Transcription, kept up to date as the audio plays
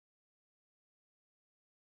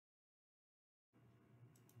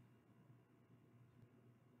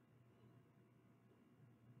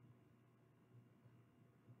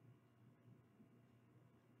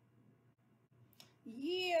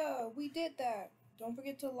Yeah, we did that. Don't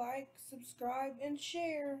forget to like, subscribe, and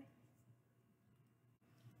share.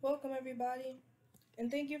 Welcome, everybody,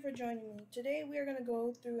 and thank you for joining me. Today, we are going to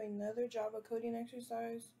go through another Java coding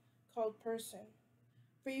exercise called Person.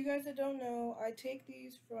 For you guys that don't know, I take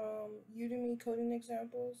these from Udemy coding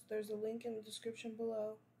examples. There's a link in the description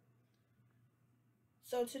below.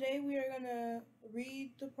 So today, we are going to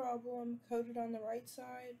read the problem, code it on the right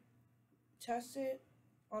side, test it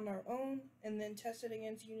on our own, and then test it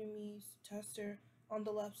against Udemy's tester on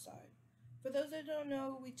the left side. For those that don't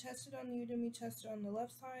know, we tested on the Udemy tester on the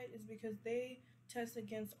left side is because they test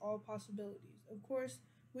against all possibilities. Of course,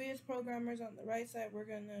 we as programmers on the right side, we're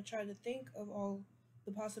going to try to think of all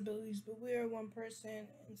the possibilities, but we are one person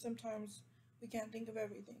and sometimes we can't think of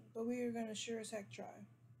everything, but we are going to sure as heck try.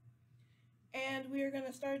 And we are going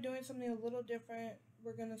to start doing something a little different.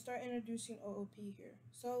 We're going to start introducing OOP here.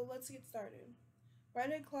 So let's get started.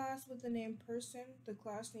 Write a class with the name person. The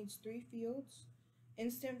class needs 3 fields.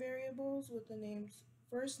 Instant variables with the names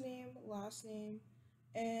first name, last name,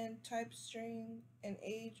 and type string, and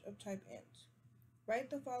age of type int. Write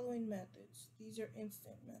the following methods. These are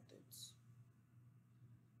instant methods.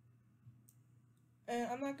 And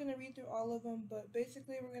I'm not going to read through all of them, but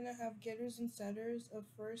basically we're going to have getters and setters of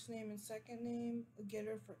first name and second name, a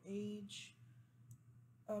getter for age,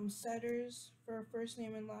 setters for first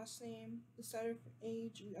name and last name, the setter for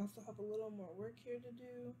age. We also have a little more work here to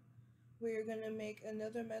do. We're going to make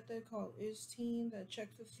another method called isTeen that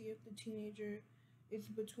checks to see if the teenager is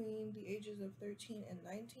between the ages of 13 and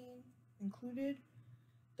 19 included.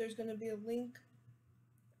 There's going to be a link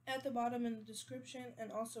at the bottom in the description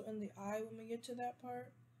and also in the I when we get to that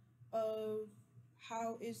part of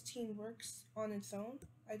how isTeen works on its own.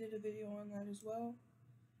 I did a video on that as well.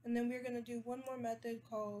 And then we're going to do one more method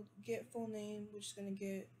called getFullName, which is going to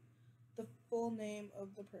get the full name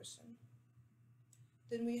of the person.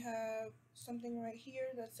 Then we have something right here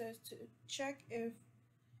that says to check if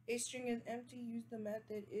a string is empty, use the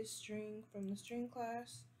method isString from the string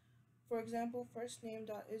class. For example,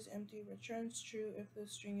 firstName.isEmpty returns true if the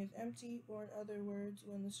string is empty, or in other words,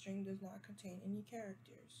 when the string does not contain any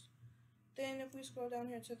characters. Then if we scroll down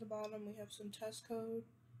here to the bottom, we have some test code,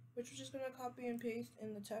 which we're just going to copy and paste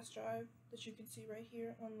in the test drive that you can see right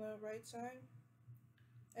here on the right side.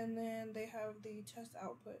 And then they have the test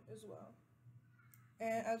output as well.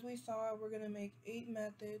 And as we saw, we're going to make 8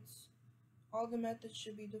 methods. All the methods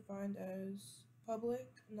should be defined as public,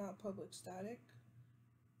 not public static.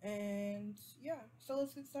 And yeah, so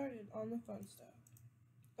let's get started on the fun stuff.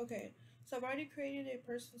 Okay, so I've already created a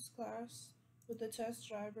person's class with the test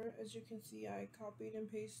driver. As you can see, I copied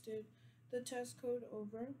and pasted the test code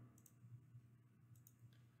over.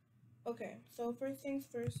 Okay, so first things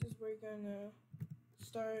first is we're going to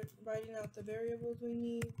start writing out the variables we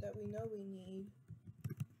need that we know we need.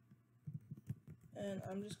 And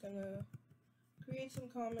I'm just going to create some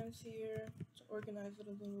comments here to organize it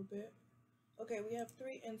a little bit. Okay, we have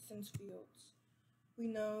 3 instance fields. We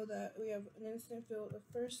know that we have an instant field of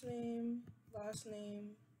first name, last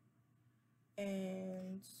name,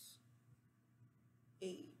 and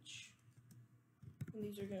age. And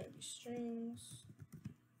these are going to be strings.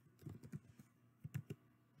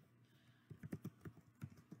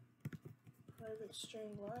 Private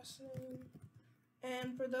string last name.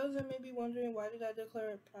 And for those that may be wondering, why did I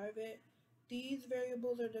declare it private? These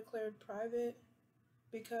variables are declared private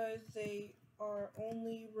because they are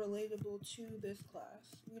only relatable to this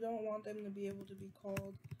class. We don't want them to be able to be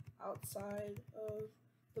called outside of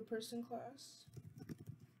the person class.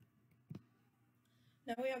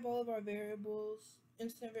 Now we have all of our variables.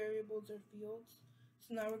 Instant variables are fields.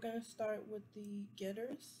 So now we're going to start with the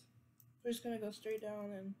getters. We're just going to go straight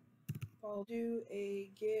down and do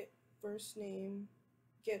a get first name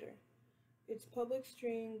getter. It's public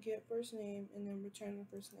string, get first name, and then return the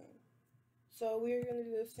first name. So we're going to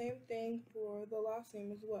do the same thing for the last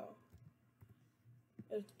name as well.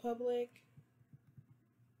 It's public,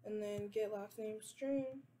 and then get last name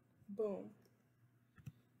string, boom.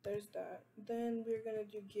 There's that. Then we're going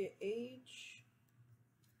to do get age,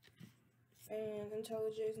 and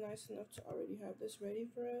IntelliJ is nice enough to already have this ready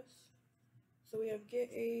for us. So we have get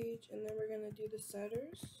age, and then we're going to do the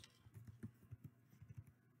setters.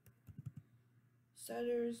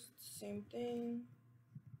 Setters, same thing.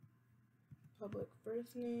 Public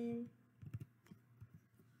first name,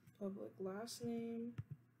 public last name,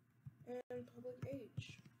 and public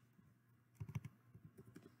age.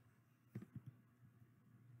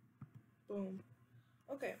 Boom.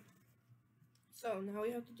 Okay. So now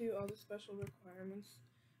we have to do all the special requirements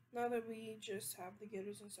now that we just have the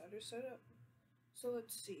getters and setters set up. So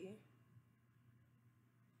let's see.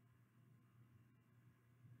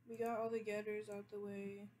 we got all the getters out the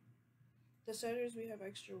way. The setters, we have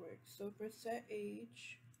extra work. So for set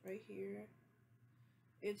age, right here,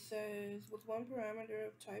 it says with one parameter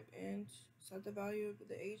of type int, set the value of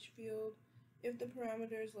the age field. If the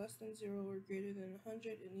parameter is less than 0 or greater than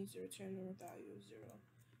 100, it needs to return the value of 0.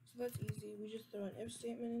 So that's easy. We just throw an if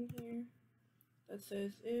statement in here that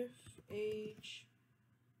says if age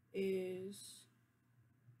is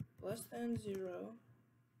less than 0,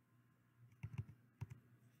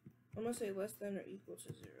 I'm going to say less than or equal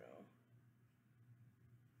to 0.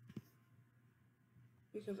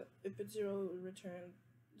 Because if it's 0, it would return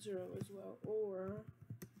 0 as well. Or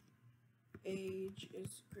age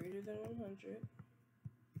is greater than 100.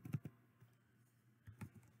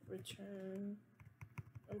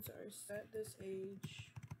 Set this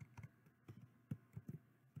age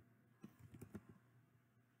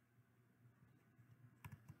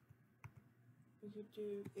we could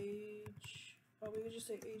do age, we could just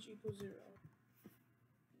say age equals 0.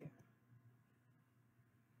 Yeah.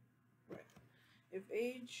 Right. If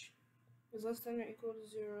age is less than or equal to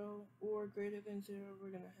 0 or greater than 0, we're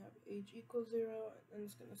going to have age equals 0 and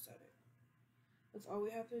it's going to set it. That's all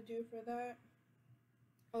we have to do for that.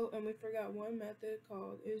 Oh, and we forgot one method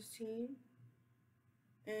called isTeen,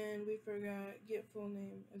 and we forgot get full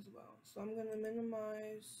name as well. So I'm going to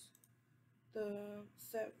minimize the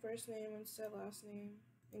set first name and set last name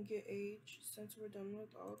and get age since we're done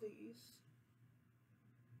with all these.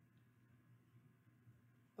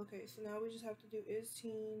 Okay, so now we just have to do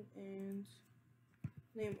isTeen and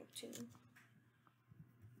name of teen.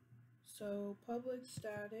 So public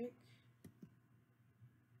static,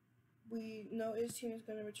 we know isTeen is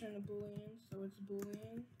going to return a boolean, so it's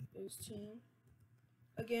boolean isTeen.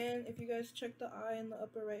 Again, if you guys check the eye in the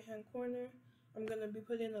upper right hand corner, I'm going to be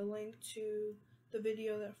putting a link to the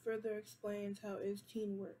video that further explains how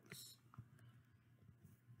isTeen works.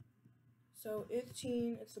 So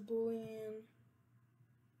isTeen, it's a boolean.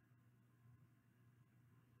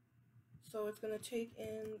 So it's going to take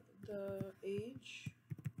in the age,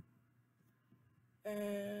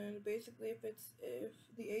 and basically if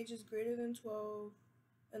the age is greater than 12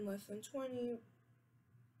 and less than 20,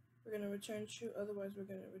 we're going to return true, otherwise we're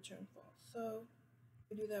going to return false. So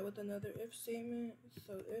we do that with another if statement.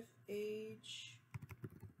 So if age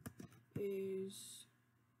is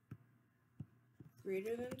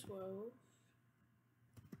greater than 12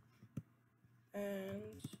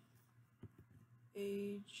 and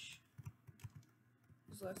age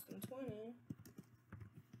is less than 20,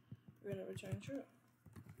 we're going to return true.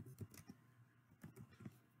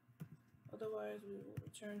 Otherwise, we will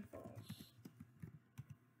return false.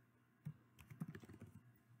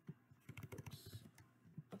 Oops.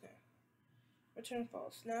 Okay. Return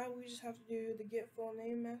false. Now we just have to do the get full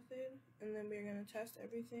name method, and then we're going to test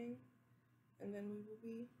everything, and then we will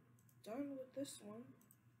be done with this one.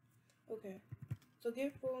 Okay. So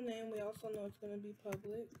get full name, we also know it's going to be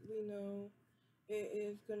public. We know it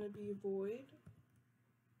is going to be void.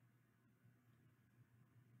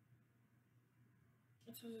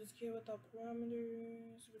 It says it's get without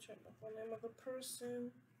parameters, return the full name of the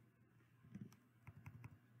person.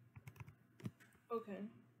 Okay.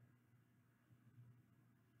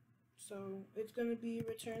 So it's going to be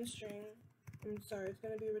return string. it's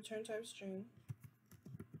going to be return type string.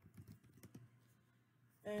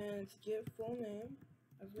 And it's get full name,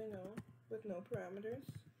 as we know, with no parameters.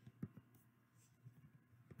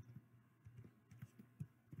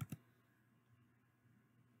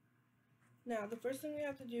 Now, the first thing we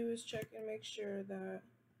have to do is check and make sure that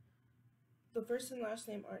the first and last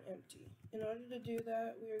name aren't empty. In order to do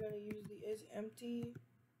that, we are going to use the isEmpty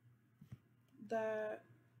that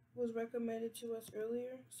was recommended to us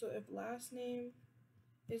earlier. So if last name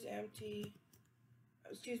is empty,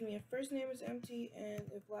 if first name is empty and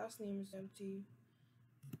if last name is empty,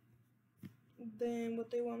 then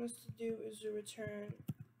what they want us to do is to return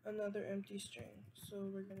another empty string. So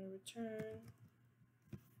we're going to return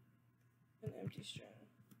an empty string.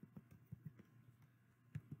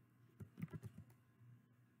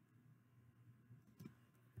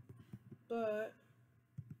 But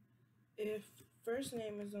if first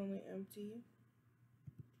name is only empty,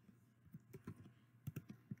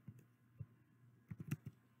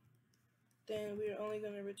 then we're only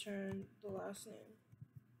going to return the last name.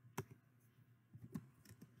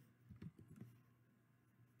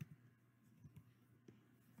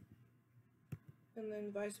 And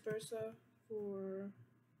then vice versa for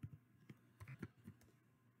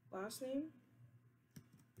last name.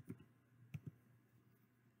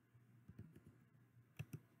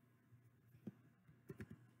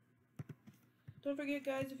 Don't forget,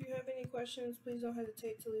 guys, if you have any questions, please don't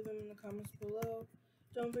hesitate to leave them in the comments below.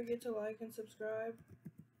 Don't forget to like and subscribe.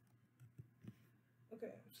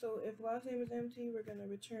 Okay, so if last name is empty, we're going to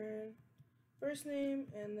return first name,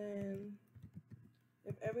 and then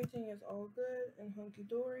if everything is all good and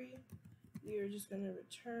hunky-dory, we are just going to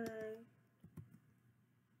return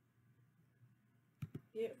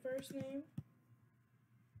get first name,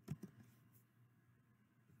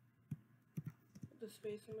 put the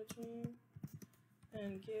space in between,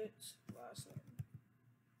 and get last name.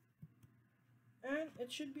 And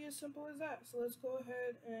it should be as simple as that. So let's go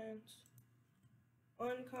ahead and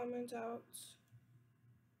uncomment out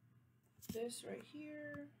this right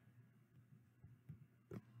here.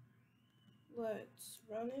 Let's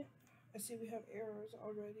run it. I see we have errors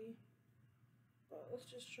already, but let's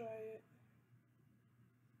just try it.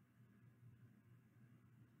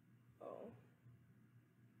 Oh.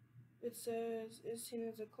 It says is seen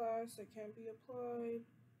as a class that can't be applied.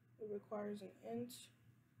 It requires an int.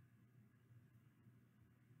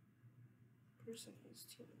 Person is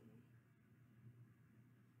team.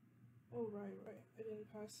 Oh, right. I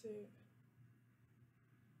didn't pass it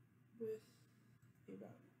with a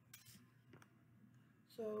value.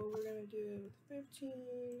 So we're going to do it with 15,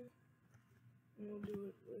 and we'll do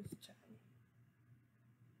it with 10.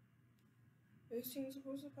 Is team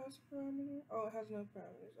supposed to pass a parameter? Oh, it has no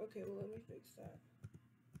parameters. Okay, well, let me fix that.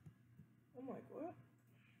 I'm like, what?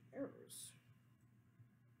 Errors.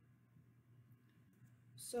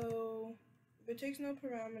 So if it takes no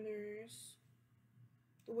parameters,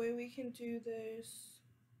 the way we can do this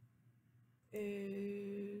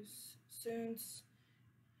is, since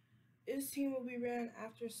is team will be ran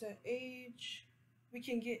after set age, we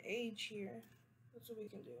can get age here. That's what we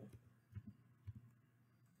can do.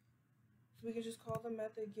 So we can just call the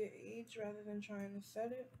method get age rather than trying to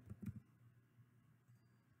set it.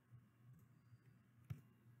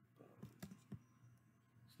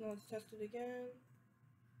 So now let's test it again.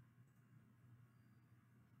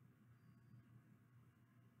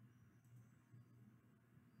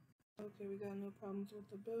 Okay, we got no problems with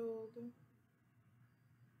the build. And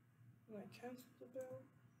I canceled the build.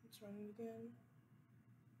 Let's run it again.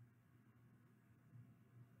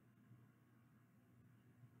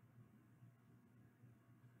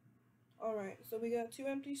 Alright, so we got two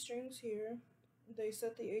empty strings here. They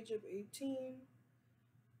set the age of 18.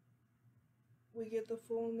 We get the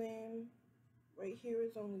full name. Right here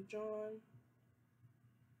is only John,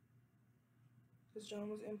 because John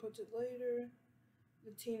was inputted later.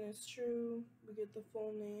 The teen is true. We get the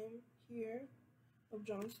full name here of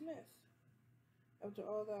John Smith. After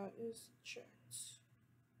all that is checked.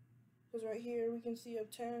 Because right here we can see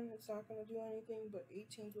of 10, it's not going to do anything, but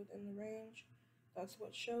 18 is within the range. That's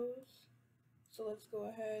what shows. So let's go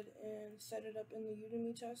ahead and set it up in the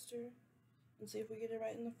Udemy tester and see if we get it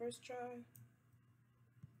right in the first try.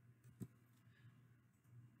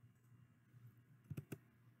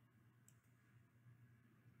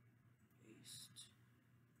 Paste.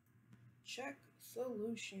 Check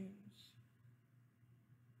solutions.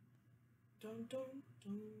 Dun dun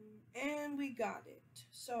dun. And we got it.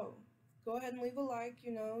 So go ahead and leave a like.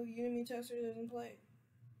 You know, Udemy tester doesn't play.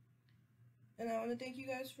 And I want to thank you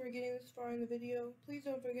guys for getting this far in the video. Please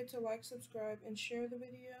don't forget to like, subscribe, and share the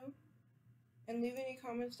video. And leave any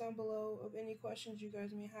comments down below of any questions you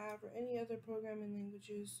guys may have, or any other programming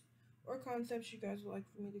languages or concepts you guys would like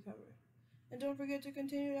for me to cover. And don't forget to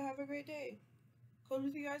continue to have a great day. Close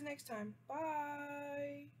with you guys next time.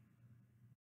 Bye!